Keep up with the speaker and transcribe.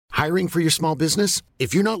Hiring for your small business?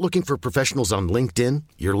 If you're not looking for professionals on LinkedIn,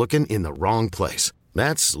 you're looking in the wrong place.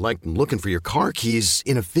 That's like looking for your car keys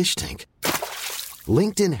in a fish tank.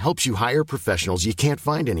 LinkedIn helps you hire professionals you can't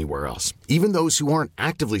find anywhere else, even those who aren't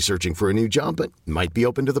actively searching for a new job but might be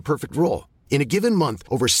open to the perfect role. In a given month,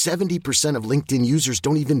 over 70% of LinkedIn users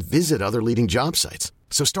don't even visit other leading job sites.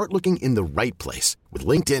 So start looking in the right place. With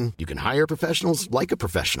LinkedIn, you can hire professionals like a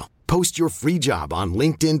professional. Post your free job on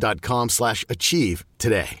linkedin.com/achieve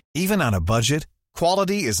today. Even on a budget,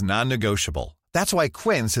 quality is non-negotiable. That's why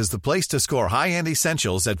Quince is the place to score high-end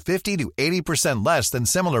essentials at 50 to 80% less than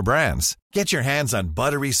similar brands. Get your hands on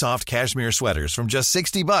buttery soft cashmere sweaters from just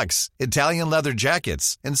 $60, Italian leather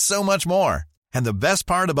jackets, and so much more. And the best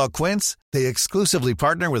part about Quince, they exclusively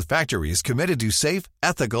partner with factories committed to safe,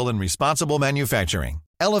 ethical, and responsible manufacturing.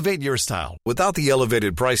 Elevate your style without the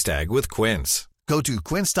elevated price tag with Quince. Go to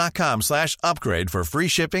quince.com/upgrade for free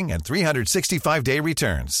shipping and 365-day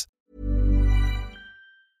returns.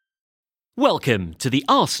 Welcome to the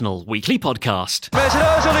Arsenal Weekly Podcast. Mesut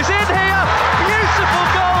Ozil is in here. Beautiful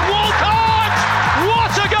goal. Walcott!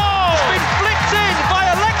 What a goal! It's been flicked in by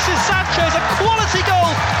Alexis Sanchez. A quality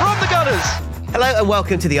goal from the Gunners. Hello and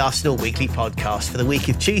welcome to the Arsenal Weekly Podcast for the week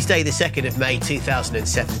of Tuesday, the 2nd of May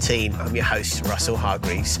 2017. I'm your host, Russell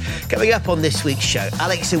Hargreaves. Coming up on this week's show,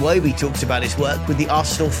 Alex Iwobi talks about his work with the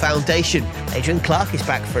Arsenal Foundation. Adrian Clark is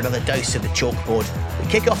back for another dose of the chalkboard. We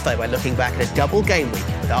kick off though by looking back at a double game week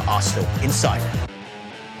with our Arsenal Insider.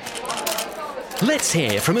 Let's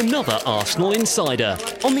hear from another Arsenal Insider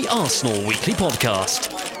on the Arsenal Weekly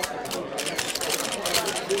Podcast.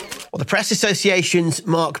 Well, the Press Association's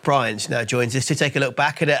Mark Bryant now joins us to take a look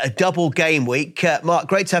back at a double game week. Mark,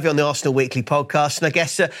 great to have you on the Arsenal Weekly Podcast. And I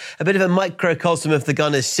guess a bit of a microcosm of the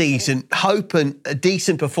Gunners' season. Hope and a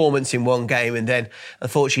decent performance in one game and then,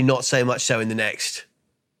 unfortunately, not so much so in the next.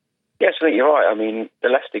 Yes, I think you're right. I mean, the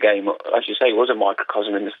Leicester game, as you say, was a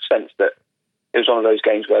microcosm in the sense that it was one of those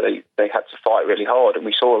games where they had to fight really hard. And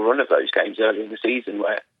we saw a run of those games early in the season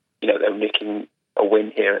where, they were nicking a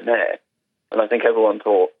win here and there. And I think everyone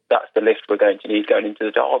thought that's the lift we're going to need going into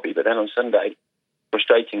the derby. But then on Sunday,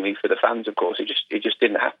 frustratingly for the fans, of course, it just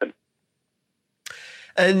didn't happen.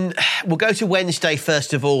 And we'll go to Wednesday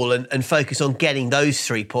first of all and focus on getting those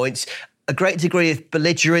 3 points. A great degree of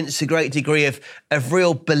belligerence, a great degree of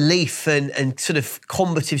real belief and sort of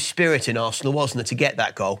combative spirit in Arsenal, wasn't there, to get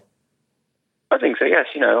that goal? I think so, yes.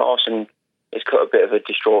 Arsenal has cut a bit of a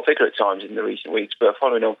distraught figure at times in the recent weeks, but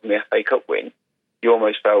following on from the FA Cup win, you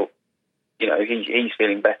almost felt he's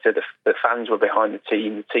feeling better. The fans were behind the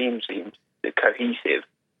team seemed cohesive.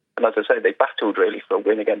 And as I say, they battled really for a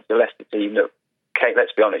win against the Leicester team that came,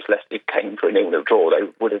 let's be honest, Leicester came for a 0-0 draw. They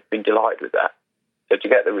would have been delighted with that. So to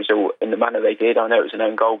get the result in the manner they did, I know it was an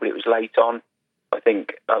own goal, but it was late on. I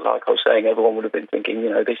think, like I was saying, everyone would have been thinking,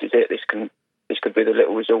 this is it. This could be the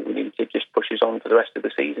little result we need to just push us on for the rest of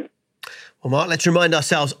the season. Well, Mark, let's remind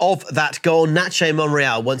ourselves of that goal. Nacho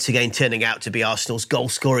Monreal once again turning out to be Arsenal's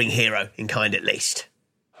goal-scoring hero, in kind at least.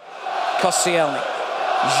 Koscielny,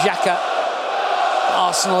 Xhaka.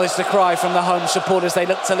 Arsenal is the cry from the home supporters. They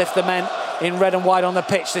look to lift the men in red and white on the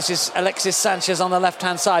pitch. This is Alexis Sanchez on the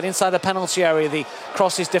left-hand side. Inside the penalty area, the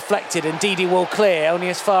cross is deflected and Didi will clear only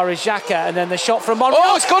as far as Xhaka. And then the shot from Monreal.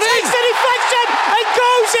 Oh, it's gone in! Takes the deflection and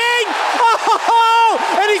goes in! Oh,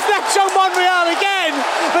 and it's Nacho Monreal again.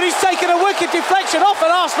 But he's taken a wicked deflection off an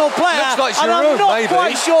Arsenal player. Looks like and Giroud, I'm not maybe.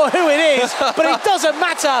 quite sure who it is, but it doesn't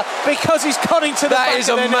matter because he's got into the back That is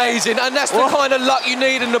of the net. amazing, and that's the kind of luck you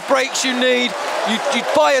need and the breaks you need. You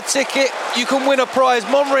buy a ticket, you can win a prize.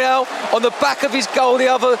 Monreal on the back of his goal, the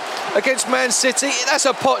other against Man City. That's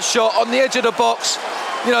a pot shot on the edge of the box.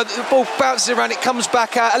 The ball bounces around, it comes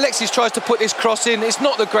back out. Alexis tries to put this cross in. It's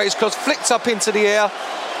not the greatest cross, flicked up into the air.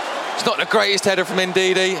 It's not the greatest header from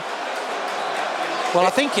Ndidi. Well, I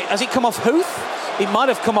think has it come off Huth? It might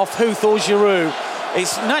have come off Huth or Giroud.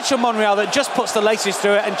 It's Nacho Monreal that just puts the latest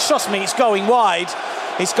through it, and trust me, it's going wide.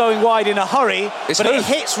 It's going wide in a hurry, but it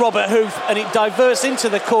hits Robert Huth and it diverts into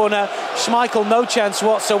the corner. Schmeichel, no chance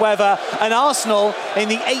whatsoever. And Arsenal, in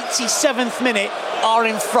the 87th minute, are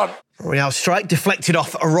in front. Real strike deflected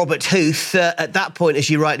off Robert Huth. At that point, as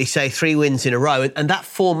you rightly say, 3 wins in a row. And that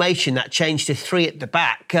formation, that change to 3 at the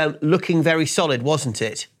back, looking very solid, wasn't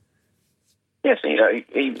it? Yes,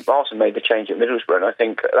 Arsenal made the change at Middlesbrough, and I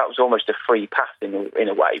think that was almost a free pass in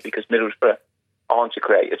a way, because Middlesbrough aren't a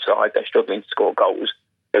creative side. They're struggling to score goals.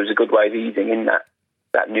 It was a good way of easing in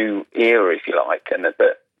that new era, if you like, and that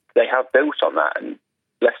they have built on that. And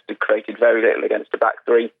Leicester created very little against the back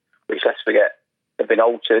three, which, let's forget, have been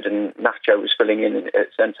altered, and Nacho was filling in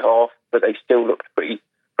at centre half, but they still looked pretty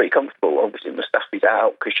comfortable. Obviously, Mustafi's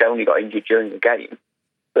out. Koscielny got injured during the game.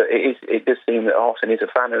 But it does seem that Arsene is a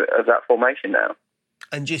fan of that formation now.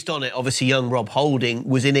 And just on it, obviously young Rob Holding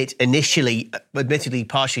was in it initially, admittedly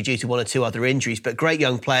partially due to one or two other injuries, but great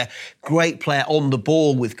young player, great player on the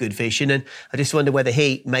ball with good vision. And I just wonder whether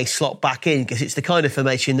he may slot back in, because it's the kind of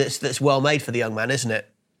formation that's well made for the young man, isn't it?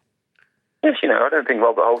 Yes, I don't think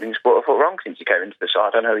Robert Holding's brought a foot wrong since he came into the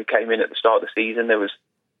side. I know he came in at the start of the season. There was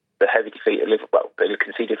the heavy defeat at Liverpool. They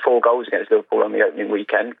conceded 4 goals against Liverpool on the opening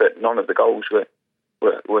weekend, but none of the goals were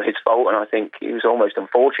his fault. And I think it was almost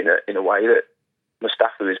unfortunate in a way that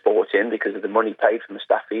Mustafi was brought in because of the money paid for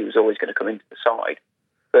Mustafi. He was always going to come into the side.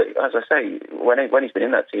 But as I say, when he's been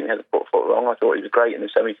in that team, he hasn't put a foot wrong. I thought he was great in the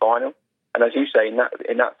semi-final. And as you say, in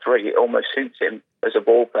that 3, it almost suits him as a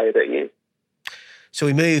ball player that he is. So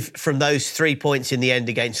we move from those 3 points in the end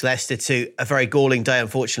against Leicester to a very galling day,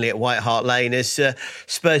 unfortunately, at White Hart Lane, as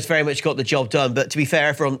Spurs very much got the job done. But to be fair,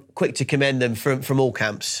 everyone quick to commend them from all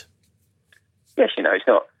camps. Yes, it's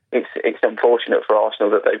not. It's unfortunate for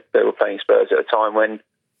Arsenal that they were playing Spurs at a time when,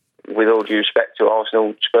 with all due respect to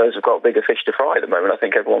Arsenal, Spurs have got bigger fish to fry at the moment. I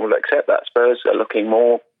think everyone will accept that. Spurs are looking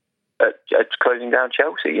more at closing down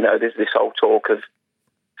Chelsea. There's this whole talk of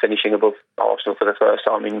finishing above Arsenal for the first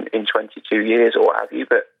time in 22 years or what have you.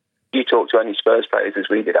 But you talk to any Spurs players, as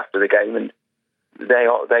we did after the game, and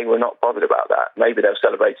they were not bothered about that. Maybe they'll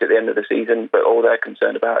celebrate at the end of the season, but all they're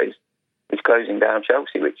concerned about is closing down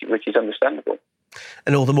Chelsea, which is understandable.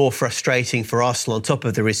 And all the more frustrating for Arsenal on top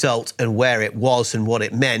of the result and where it was and what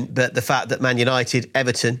it meant, but the fact that Man United,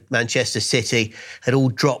 Everton, Manchester City had all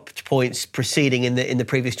dropped points preceding in the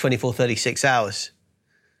previous 24, 36 hours.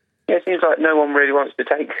 Yeah, it seems like no one really wants to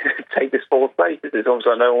take this 4th place. It's almost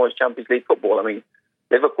like no one wants Champions League football. I mean,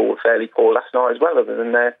 Liverpool were fairly poor last night as well, other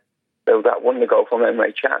than that won the goal from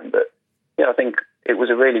Emre Can. But I think it was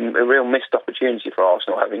a real missed opportunity for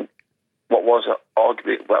Arsenal, having what was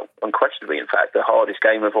arguably, unquestionably, in fact, the hardest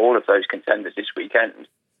game of all of those contenders this weekend.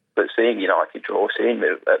 But seeing United draw, seeing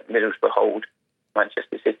Middlesbrough hold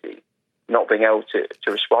Manchester City, not being able to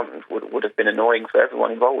respond would have been annoying for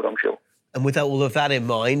everyone involved, I'm sure. And with all of that in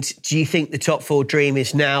mind, do you think the top 4 dream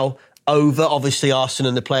is now over? Obviously, Arsenal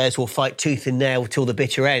and the players will fight tooth and nail till the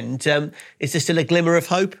bitter end. Is there still a glimmer of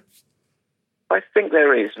hope? I think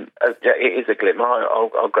there is. It is a glimmer,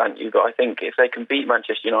 I'll grant you. But I think if they can beat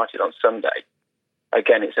Manchester United on Sunday,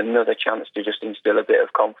 again, it's another chance to just instill a bit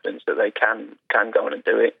of confidence that they can go on and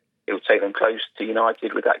do it. It will take them close to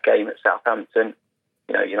United with that game at Southampton.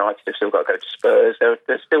 United have still got to go to Spurs.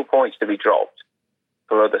 There's still points to be dropped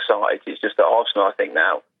for other sides. It's just that Arsenal, I think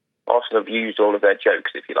now, Arsenal have used all of their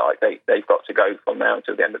jokes, if you like. They've got to go from now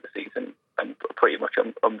until the end of the season and pretty much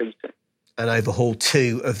unbeaten. And overhaul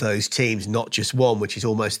 2 of those teams, not just one, which is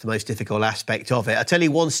almost the most difficult aspect of it. I tell you,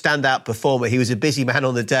 one standout performer, he was a busy man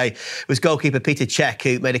on the day, was goalkeeper Peter Cech,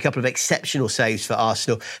 who made a couple of exceptional saves for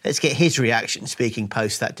Arsenal. Let's get his reaction, speaking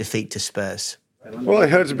post that defeat to Spurs. Well, it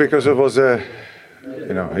hurts because it was a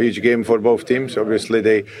huge game for both teams. Obviously,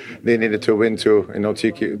 they needed to win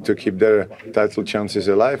to keep their title chances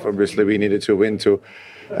alive. Obviously, we needed to win to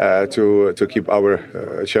keep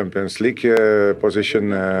our Champions League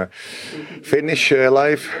position finish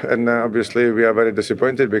alive. And obviously, we are very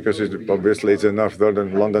disappointed because it's a North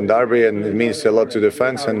London derby, and it means a lot to the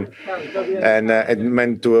fans, and it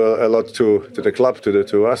meant a lot to the club,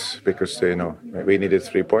 to us, because we needed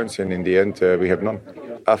 3 points, and in the end, we have none.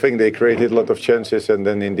 I think they created a lot of chances, and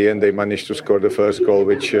then in the end they managed to score the first goal,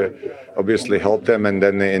 which obviously helped them. And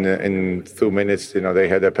then in 2 minutes, they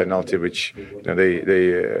had a penalty, which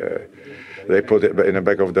they put it in the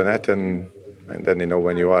back of the net. And then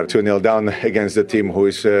when you are 2-0 down against the team who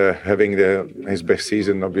is having his best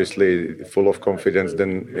season, obviously full of confidence,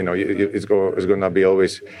 then it's going to be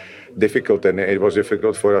always difficult, and it was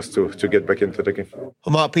difficult for us to get back into the game.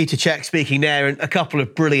 Well, Mark, Peter Cech speaking there, and a couple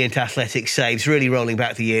of brilliant athletic saves, really rolling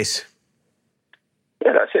back the years.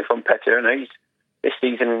 Yeah, that's it from Petter. And this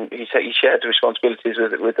season he shared the responsibilities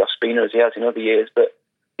with Ospina as he has in other years, but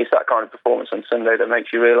it's that kind of performance on Sunday that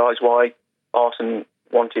makes you realise why Arsenal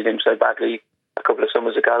wanted him so badly a couple of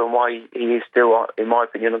summers ago, and why he is still, in my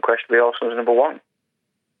opinion, unquestionably Arsenal's number 1.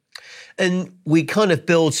 And we kind of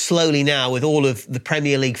build slowly now with all of the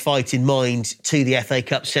Premier League fight in mind to the FA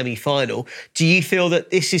Cup semi-final. Do you feel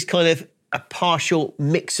that this is kind of a partial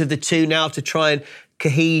mix of the two now to try and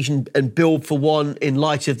cohesion and build for one in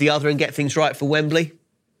light of the other and get things right for Wembley?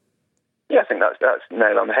 Yeah, I think that's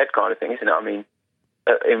nail on the head kind of thing, isn't it? I mean,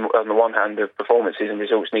 on the one hand, the performances and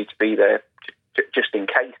results need to be there just in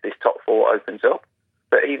case this top 4 opens up.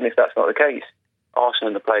 But even if that's not the case, Arsenal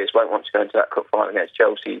and the players won't want to go into that cup final against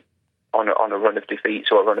Chelsea on a run of defeats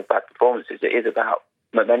or a run of bad performances. It is about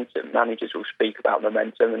momentum. Managers will speak about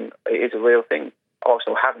momentum, and it is a real thing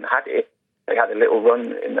Arsenal haven't had it. They had a little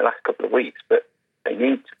run in the last couple of weeks, but they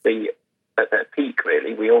need to be at their peak,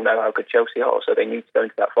 really. We all know how good Chelsea are, so they need to go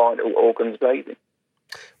into that final all guns blazing.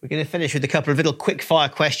 We're going to finish with a couple of little quick-fire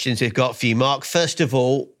questions we've got for you, Mark. First of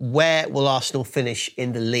all, where will Arsenal finish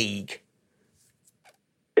in the league?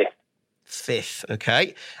 Fifth,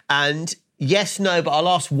 okay. And yes, no, but I'll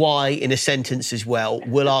ask why in a sentence as well.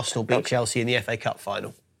 Will Arsenal beat Chelsea in the FA Cup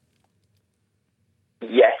final?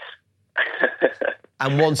 Yes.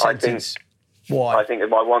 And one sentence. Why? I think that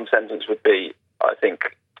my one sentence would be, I think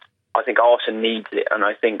Arsene needs it, and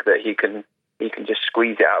I think that he can just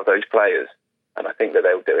squeeze it out of those players, and I think that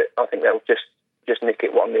they'll do it. I think they'll just nick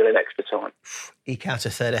it 1-0 in extra time. Eke out a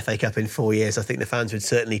third FA Cup in 4 years. I think the fans would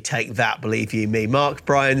certainly take that, believe you me. Mark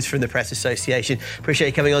Bryans from the Press Association. Appreciate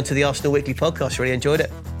you coming on to the Arsenal Weekly podcast. Really enjoyed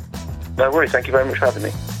it. No worries. Thank you very much for having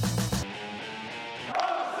me.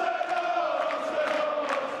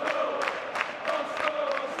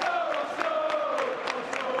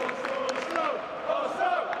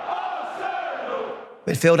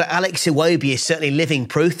 Midfielder Alex Iwobi is certainly living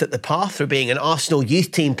proof that the path from being an Arsenal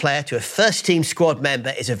youth team player to a first-team squad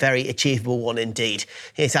member is a very achievable one indeed.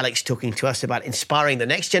 Here's Alex talking to us about inspiring the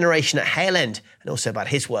next generation at Hale End and also about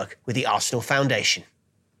his work with the Arsenal Foundation.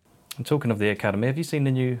 And talking of the academy, have you seen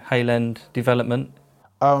the new Hale End development?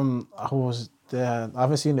 I was there. I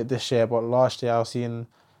haven't seen it this year, but last year I was seeing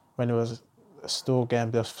when it was still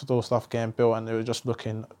stuff getting built, and it was just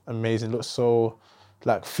looking amazing. It looked so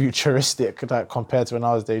futuristic, compared to when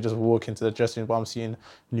I was there. You just walk into the dressing room, but I'm seeing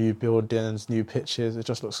new buildings, new pitches. It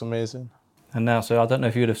just looks amazing. And now, so I don't know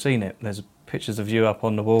if you would have seen it. There's pictures of you up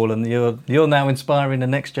on the wall, and you're now inspiring the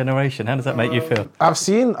next generation. How does that make you feel? I've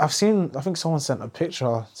seen. I think someone sent a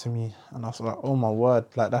picture to me, and I was like, "Oh my word!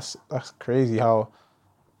 That's crazy." How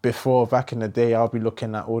before, back in the day, I'll be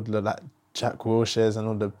looking at all the Jack Wilsheres and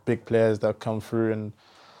all the big players that come through, and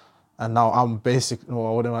now I'm basically, I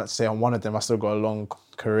wouldn't like to say I'm one of them. I still got a long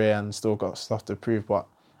career and still got stuff to prove, but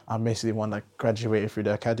I'm basically one that graduated through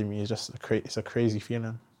the academy. It's just it's a crazy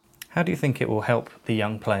feeling. How do you think it will help the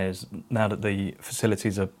young players now that the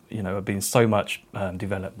facilities are being so much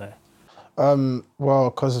developed there? Well,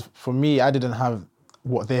 because for me, I didn't have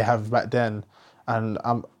what they have back then, and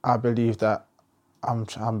I believe that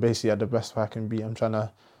I'm basically at the best I can be. I'm trying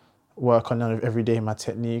to work on every day my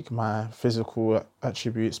technique, my physical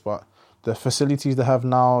attributes, but the facilities they have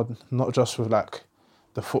now, not just with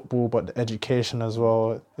the football, but the education as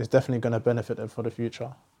well, is definitely going to benefit them for the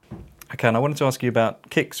future. Okay, and I wanted to ask you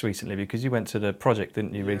about kicks recently, because you went to the project,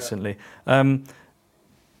 didn't you, recently?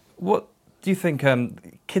 What do you think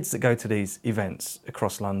kids that go to these events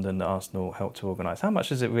across London that Arsenal help to organise, how much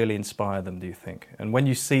does it really inspire them, do you think? And when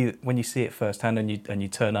you see it firsthand and you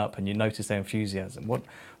turn up and you notice their enthusiasm, what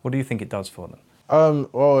do you think it does for them?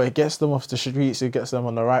 Well, it gets them off the streets, it gets them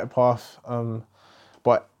on the right path,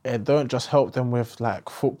 but it don't just help them with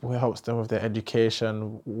football, it helps them with their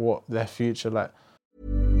education, what their future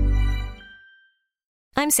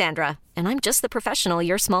I'm Sandra, and I'm just the professional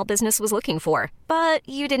your small business was looking for. But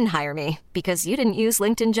you didn't hire me because you didn't use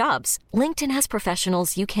LinkedIn Jobs. LinkedIn has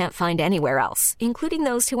professionals you can't find anywhere else, including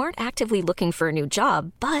those who aren't actively looking for a new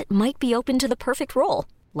job, but might be open to the perfect role,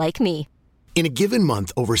 like me. In a given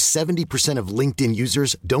month, over 70% of LinkedIn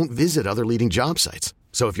users don't visit other leading job sites.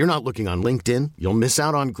 So if you're not looking on LinkedIn, you'll miss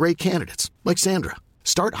out on great candidates like Sandra.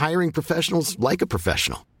 Start hiring professionals like a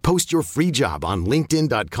professional. Post your free job on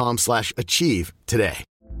linkedin.com/achieve today.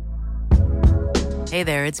 Hey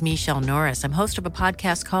there, it's Michelle Norris. I'm host of a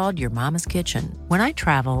podcast called Your Mama's Kitchen. When I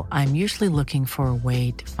travel, I'm usually looking for a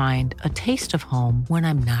way to find a taste of home when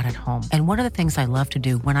I'm not at home. And one of the things I love to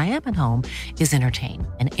do when I am at home is entertain.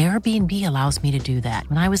 And Airbnb allows me to do that.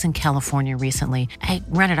 When I was in California recently, I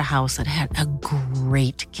rented a house that had a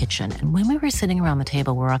great kitchen. And when we were sitting around the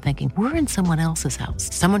table, we were all thinking, we're in someone else's house.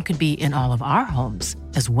 Someone could be in all of our homes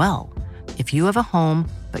as well. If you have a home,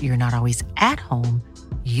 but you're not always at home,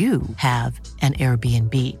 you have an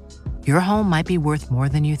Airbnb. Your home might be worth more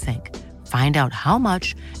than you think. Find out how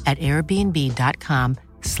much at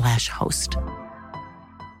airbnb.com/host.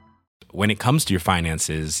 When it comes to your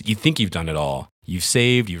finances, you think you've done it all. You've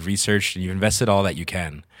saved, you've researched, and you've invested all that you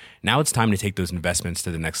can. Now it's time to take those investments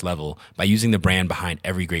to the next level by using the brand behind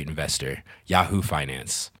every great investor, Yahoo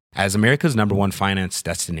Finance. As America's #1 finance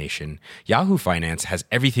destination, Yahoo Finance has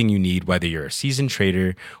everything you need, whether you're a seasoned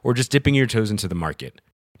trader or just dipping your toes into the market.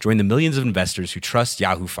 Join the millions of investors who trust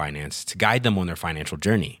Yahoo Finance to guide them on their financial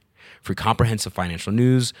journey. For comprehensive financial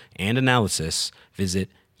news and analysis, visit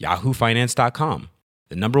yahoofinance.com,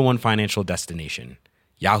 the #1 financial destination,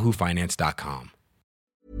 yahoofinance.com.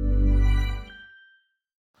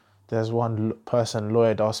 There's one person,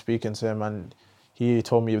 Lloyd, I was speaking to him, and he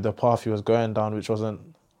told me the path he was going down, which wasn't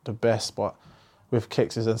the best, but with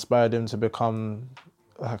kicks, it's inspired him to become,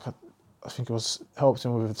 like, I think it was helped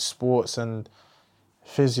him with sports and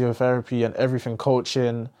physiotherapy and everything,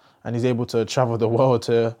 coaching, and he's able to travel the world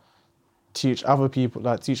to teach other people,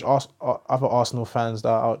 like teach other Arsenal fans that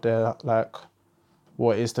are out there, like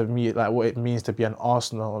what it is to me, like what it means to be an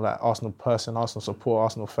Arsenal person, Arsenal support,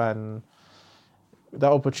 Arsenal fan.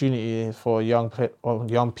 That opportunity for young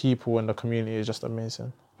people in the community is just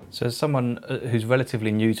amazing. So as someone who's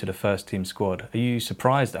relatively new to the first team squad, are you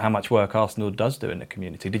surprised at how much work Arsenal does do in the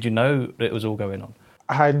community? Did you know that it was all going on?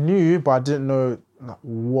 I knew, but I didn't know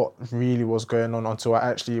what really was going on until I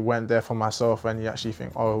actually went there for myself, and you actually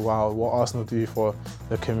think, oh wow, what Arsenal do for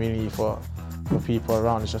the community, for people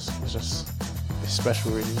around, it's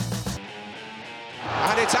special really.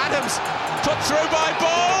 And it's Adams, put through by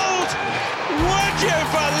Bold! Would you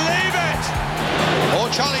believe it? Or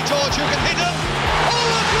Charlie George who can hit him. Oh,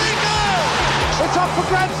 Rodrigo! It's up for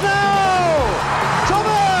grabs now!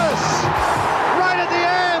 Thomas! Right at the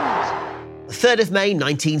end! 3rd of May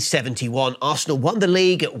 1971, Arsenal won the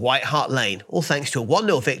league at White Hart Lane, all thanks to a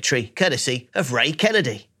 1-0 victory, courtesy of Ray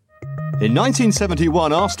Kennedy. In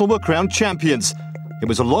 1971, Arsenal were crowned champions. It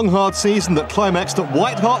was a long, hard season that climaxed at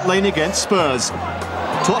White Hart Lane against Spurs.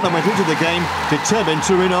 Tottenham went into the game determined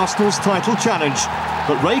to win Arsenal's title challenge.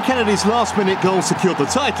 But Ray Kennedy's last-minute goal secured the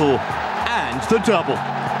title and the double.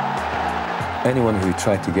 Anyone who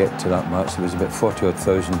tried to get to that match, there was about 40-odd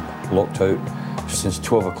thousand locked out since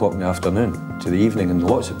 12 o'clock in the afternoon to the evening, and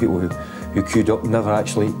lots of people who queued up never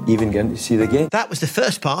actually even getting to see the game. That was the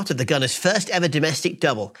first part of the Gunners' first ever domestic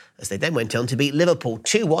double, as they then went on to beat Liverpool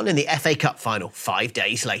 2-1 in the FA Cup final 5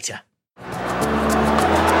 days later. George!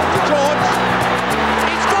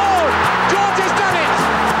 It's gone! George has done it!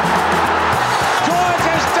 George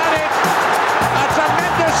has done it! A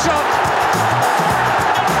tremendous shot!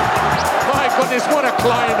 My goodness, what a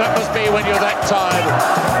climb that must be when you're that tired.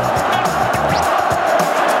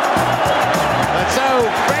 And so,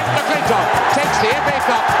 Brent McClintock takes the FA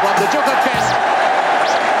Cup from the Duke of Kent.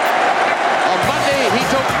 On Monday, he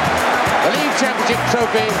took the League Championship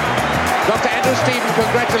trophy. Dr. Andrew Stephen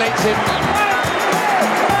congratulates him.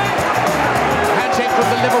 Handshake from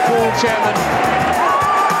the Liverpool chairman.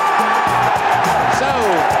 So,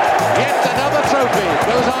 yet another trophy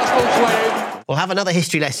goes Arsenal's way. We'll have another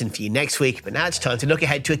history lesson for you next week, but now it's time to look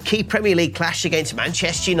ahead to a key Premier League clash against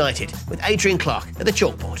Manchester United with Adrian Clarke at the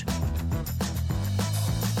chalkboard.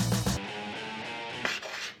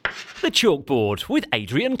 The Chalkboard with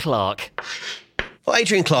Adrian Clarke. Well,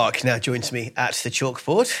 Adrian Clarke now joins me at the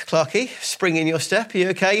chalkboard. Clarkey, spring in your step. Are you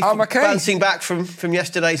okay? I'm okay. Bouncing back from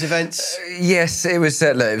yesterday's events. Yes, it was.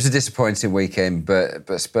 Look, it was a disappointing weekend, but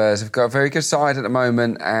Spurs have got a very good side at the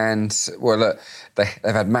moment, and well, look, they've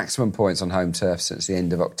had maximum points on home turf since the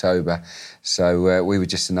end of October, so we were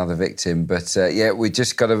just another victim. But yeah, we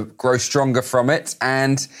just got to grow stronger from it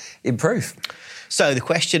and improve. So the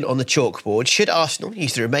question on the chalkboard, should Arsenal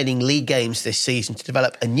use the remaining league games this season to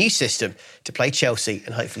develop a new system to play Chelsea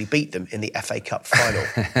and hopefully beat them in the FA Cup final?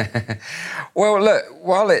 Well, look,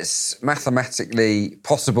 while it's mathematically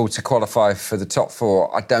possible to qualify for the top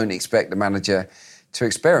four, I don't expect the manager to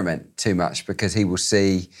experiment too much, because he will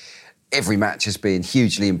see every match as being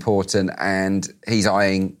hugely important and he's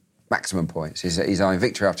eyeing maximum points. He's eyeing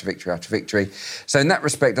victory after victory after victory. So in that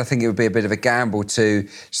respect, I think it would be a bit of a gamble to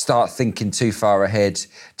start thinking too far ahead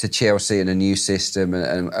to Chelsea and a new system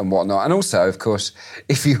and whatnot. And also, of course,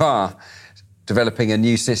 if you are developing a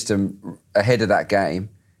new system ahead of that game,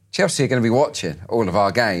 Chelsea are going to be watching all of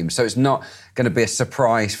our games, so it's not going to be a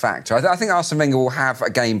surprise factor. I think Arsene Wenger will have a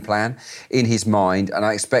game plan in his mind, and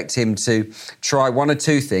I expect him to try one or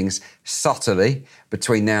two things subtly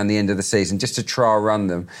between now and the end of the season, just to trial run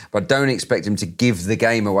them. But I don't expect him to give the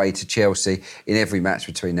game away to Chelsea in every match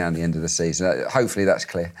between now and the end of the season. Hopefully that's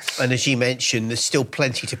clear. And as you mentioned, there's still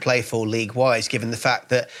plenty to play for league-wise, given the fact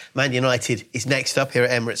that Man United is next up here at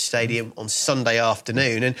Emirates Stadium on Sunday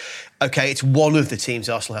afternoon. And, OK, it's one of the teams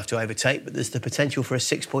Arsenal have to overtake, but there's the potential for a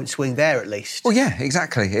 6-point swing there at least. Well, yeah,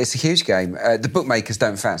 exactly. It's a huge game. The bookmakers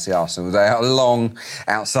don't fancy Arsenal. They are long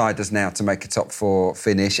outsiders now to make a top four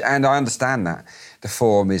finish, and I understand that. The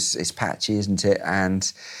form is patchy, isn't it?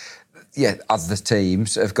 And yeah, other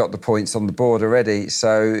teams have got the points on the board already.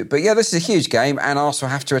 So, but yeah, this is a huge game, and Arsenal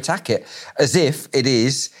have to attack it as if it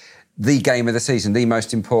is the game of the season, the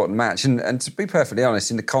most important match. And to be perfectly honest,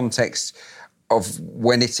 in the context of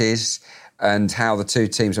when it is and how the two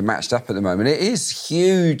teams are matched up at the moment, it is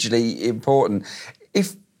hugely important.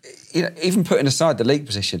 If even putting aside the league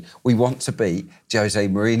position, we want to beat Jose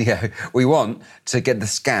Mourinho. We want to get the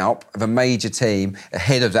scalp of a major team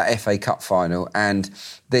ahead of that FA Cup final, and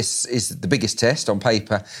this is the biggest test on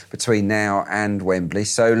paper between now and Wembley.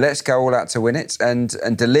 So let's go all out to win it and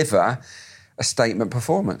deliver a statement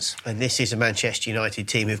performance. And this is a Manchester United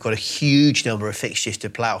team who've got a huge number of fixtures to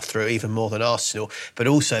plough through, even more than Arsenal, but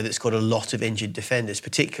also that's got a lot of injured defenders,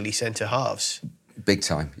 particularly centre-halves. Big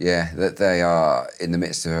time, yeah. That they are in the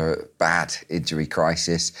midst of a bad injury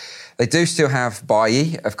crisis. They do still have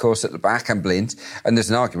Bailly, of course, at the back, and Blind, and there's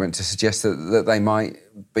an argument to suggest that they might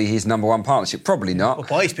be his number one partnership. Probably not. Well,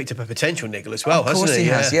 Bailly's picked up a potential niggle as well, hasn't he? Of course he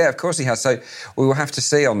has, yeah, of course he has. So we will have to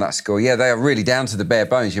see on that score. Yeah, they are really down to the bare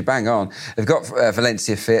bones. You're bang on. They've got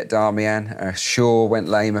Valencia fit, Darmian. Shaw went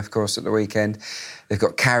lame, of course, at the weekend. They've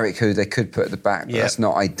got Carrick, who they could put at the back, but that's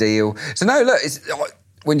not ideal. So no, look,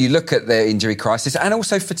 when you look at their injury crisis and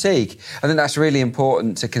also fatigue, I think that's really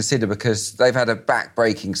important to consider because they've had a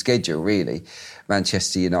back-breaking schedule, really,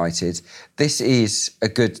 Manchester United. This is a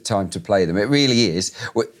good time to play them. It really is.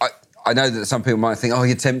 I know that some people might think,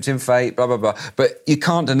 you're tempting fate, blah, blah, blah. But you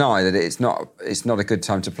can't deny that it's not a good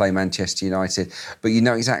time to play Manchester United. But you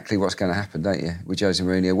know exactly what's going to happen, don't you, with Jose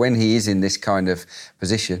Mourinho? When he is in this kind of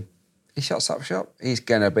position, he shuts up shop. He's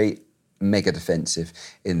going to be mega defensive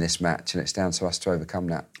in this match, and it's down to us to overcome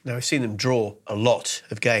that. Now, we've seen them draw a lot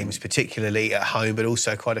of games, particularly at home, but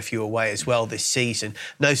also quite a few away as well this season.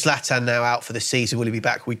 No Zlatan now out for the season. Will he be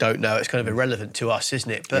back? We don't know. It's kind of irrelevant to us,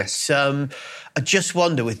 isn't it? But yes. I just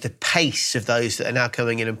wonder, with the pace of those that are now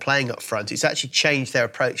coming in and playing up front, it's actually changed their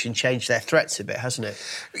approach and changed their threats a bit, hasn't it?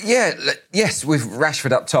 Yeah, yes, with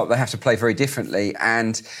Rashford up top, they have to play very differently.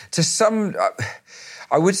 And to some...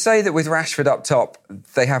 I would say that with Rashford up top,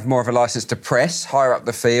 they have more of a licence to press higher up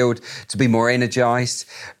the field, to be more energised.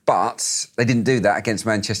 But they didn't do that against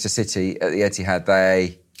Manchester City at the Etihad.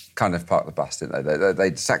 They kind of parked the bus, didn't they?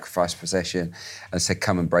 They sacrificed possession and said,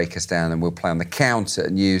 come and break us down and we'll play on the counter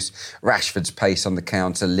and use Rashford's pace on the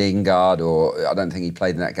counter, Lingard, or I don't think he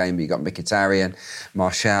played in that game, but you got Mkhitaryan,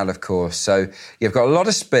 Martial, of course. So you've got a lot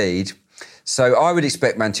of speed. So I would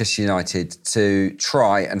expect Manchester United to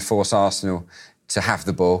try and force Arsenal to have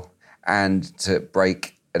the ball and to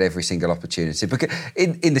break at every single opportunity. Because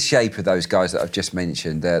in the shape of those guys that I've just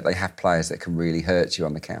mentioned, they have players that can really hurt you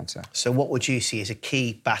on the counter. So what would you see as a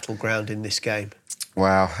key battleground in this game?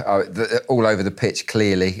 Wow, all over the pitch,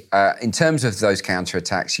 clearly. In terms of those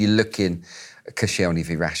counter-attacks, you're looking at Koscielny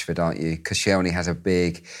v Rashford, aren't you? Koscielny has a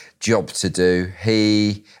big job to do.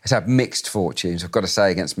 He has had mixed fortunes, I've got to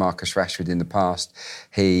say, against Marcus Rashford in the past.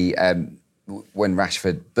 When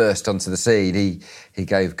Rashford burst onto the scene, he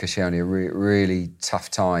gave Koscielny a really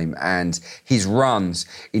tough time, and his runs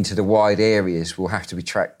into the wide areas will have to be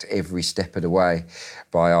tracked every step of the way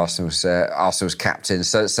by Arsenal's captain.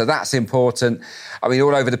 So that's important. I mean,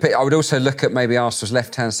 all over the pitch. I would also look at maybe Arsenal's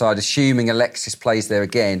left-hand side, assuming Alexis plays there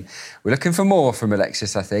again. We're looking for more from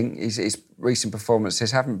Alexis, I think. His recent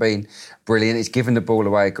performances haven't been brilliant. He's given the ball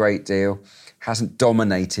away a great deal. Hasn't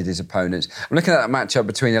dominated his opponents. I'm looking at that matchup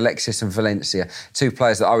between Alexis and Valencia, two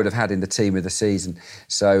players that I would have had in the team of the season.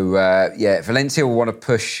 So, Valencia will want to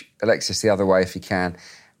push Alexis the other way if he can,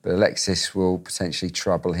 but Alexis will potentially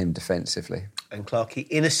trouble him defensively. And Clarkey,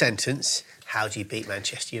 in a sentence, how do you beat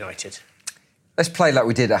Manchester United? Let's play like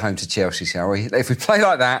we did at home to Chelsea, shall we? If we play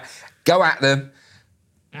like that, go at them,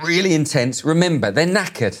 really intense. Remember, they're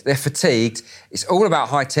knackered, they're fatigued. It's all about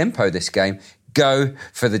high tempo, this game. Go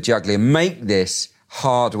for the juggling. Make this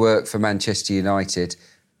hard work for Manchester United,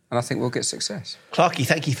 and I think we'll get success. Clarkey,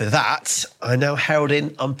 thank you for that. I'm now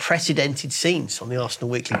heralding unprecedented scenes on the Arsenal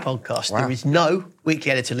Weekly podcast. Wow. There is no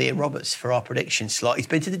weekly editor Liam Roberts for our prediction slot. He's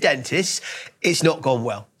been to the dentist. It's not gone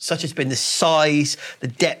well. Such has been the size, the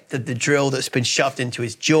depth of the drill that's been shoved into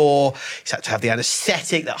his jaw. He's had to have the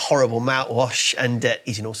anaesthetic, that horrible mouthwash, and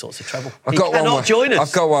he's in all sorts of trouble. He cannot join us.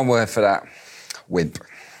 I've got one word for that. Wimp.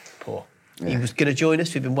 Poor. He was going to join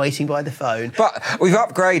us. We've been waiting by the phone. But we've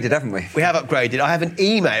upgraded, haven't we? We have upgraded. I have an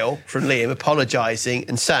email from Liam apologising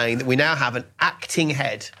and saying that we now have an acting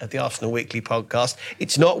head of the Arsenal Weekly podcast.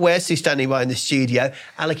 It's not Wes who's standing by in the studio.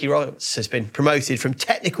 Aleki Roberts has been promoted from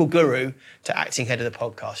technical guru to acting head of the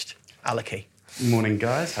podcast. Aleki. Morning,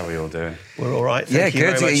 guys. How are you all doing? We're all right. Thank you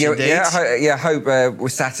good. very much indeed. I hope we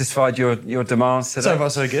satisfied your demands today. So far,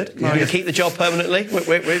 so good. You're going to keep the job permanently?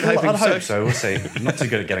 We're hoping I'd hope so. We'll see. I'm not too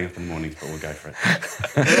good at getting up in the mornings, but we'll go for it.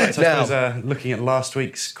 Right, so I suppose looking at last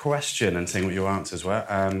week's question and seeing what your answers were,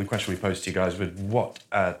 the question we posed to you guys was what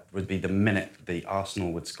would be the minute the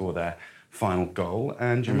Arsenal would score their final goal,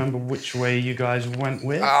 and do you remember which way you guys went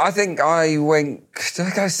with? I think I went Did I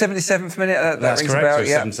go 77th minute? That That's rings correct.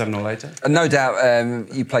 about, So yeah. 7-7 or later. No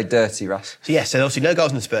doubt you played dirty, Russ. So yes, and obviously no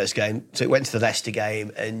goals in the Spurs game, so it went to the Leicester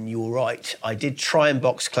game, and you're right. I did try and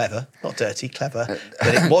box clever, not dirty, clever,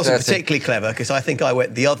 but it wasn't particularly clever because I think I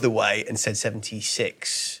went the other way and said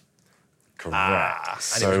 76.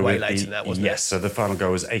 Correct. And it was way later than that, wasn't it? Yes, so the final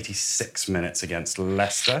goal was 86 minutes against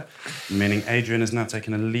Leicester, meaning Adrian has now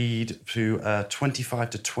taken a lead to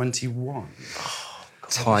 25-21.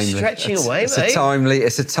 Timely. Stretching away, it's mate.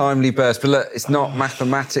 It's a timely burst. But look, it's not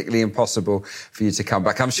mathematically impossible for you to come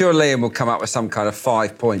back. I'm sure Liam will come up with some kind of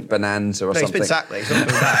 5-point bonanza or No, something. he's been sacked, mate. He's not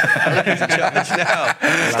coming back. He's in charge now.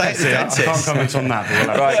 Stay at the I dentist. can't comment on that. But we'll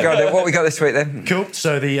have Right, to go on then. What we got this week then? Cool.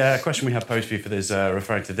 So the question we have posed for you for this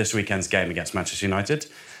referring to this weekend's game against Manchester United,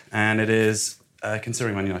 and it is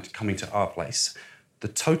considering Man United coming to our place, the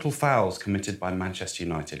total fouls committed by Manchester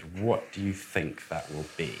United. What do you think that will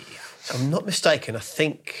be? So I'm not mistaken, I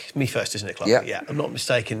think... Me first, isn't it, Clark? Yep. Yeah. I'm not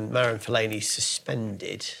mistaken, Marouane Fellaini's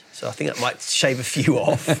suspended. So I think that might shave a few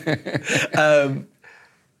off.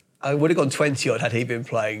 I would have gone 20-odd had he been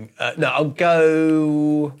playing. No, I'll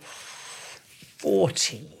go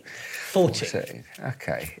 14. 14.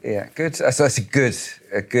 Okay, yeah, good. So that's a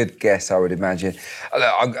good guess, I would imagine.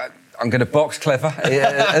 I'm going to box clever,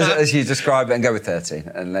 as you describe it, and go with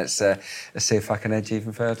 13. And let's see if I can edge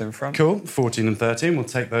even further in front. Cool. 14 and 13. We'll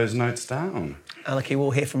take those notes down. Aleki, we'll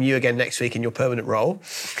hear from you again next week in your permanent role.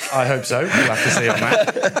 I hope so. We'll have to see on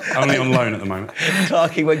that. Only on loan at the moment.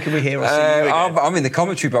 Clarky, when can we hear or see you again? I'm in the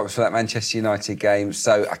commentary box for that Manchester United game,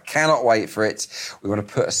 so I cannot wait for it. We want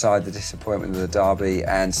to put aside the disappointment of the derby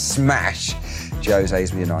and smash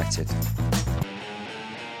Jose's United.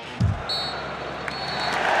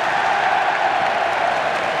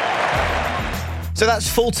 So that's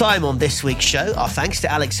full time on this week's show. Our thanks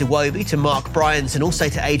to Alex Iwobi, to Mark Bryans, and also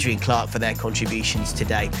to Adrian Clark for their contributions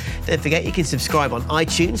today. Don't forget you can subscribe on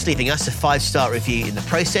iTunes, leaving us a 5-star review in the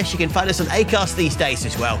process. You can find us on Acast these days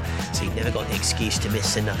as well, so you've never got the excuse to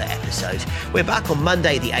miss another episode. We're back on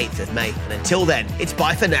Monday, the 8th of May, and until then, it's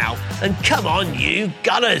bye for now, and come on, you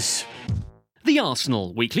Gunners! The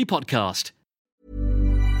Arsenal Weekly Podcast.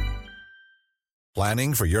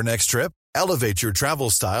 Planning for your next trip? Elevate your travel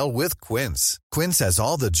style with Quince. Quince has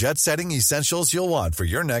all the jet-setting essentials you'll want for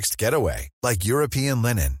your next getaway, like European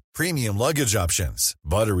linen, premium luggage options,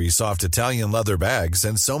 buttery soft Italian leather bags,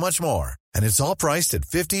 and so much more. And it's all priced at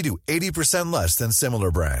 50 to 80% less than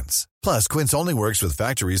similar brands. Plus, Quince only works with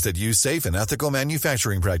factories that use safe and ethical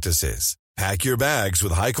manufacturing practices. Pack your bags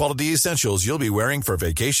with high-quality essentials you'll be wearing for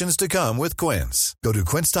vacations to come with Quince. Go to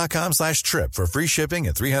quince.com/trip for free shipping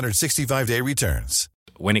and 365-day returns.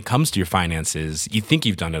 When it comes to your finances, you think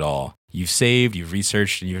you've done it all. You've saved, you've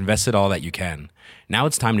researched, and you've invested all that you can. Now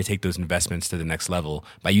it's time to take those investments to the next level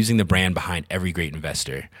by using the brand behind every great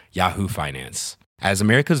investor, Yahoo Finance. As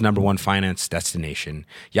America's #1 finance destination,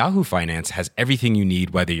 Yahoo Finance has everything you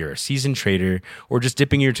need, whether you're a seasoned trader or just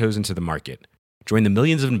dipping your toes into the market. Join the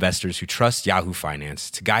millions of investors who trust Yahoo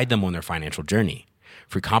Finance to guide them on their financial journey.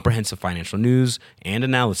 For comprehensive financial news and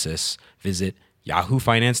analysis, visit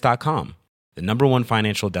yahoofinance.com. The #1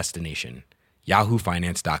 financial destination,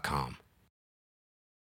 yahoofinance.com.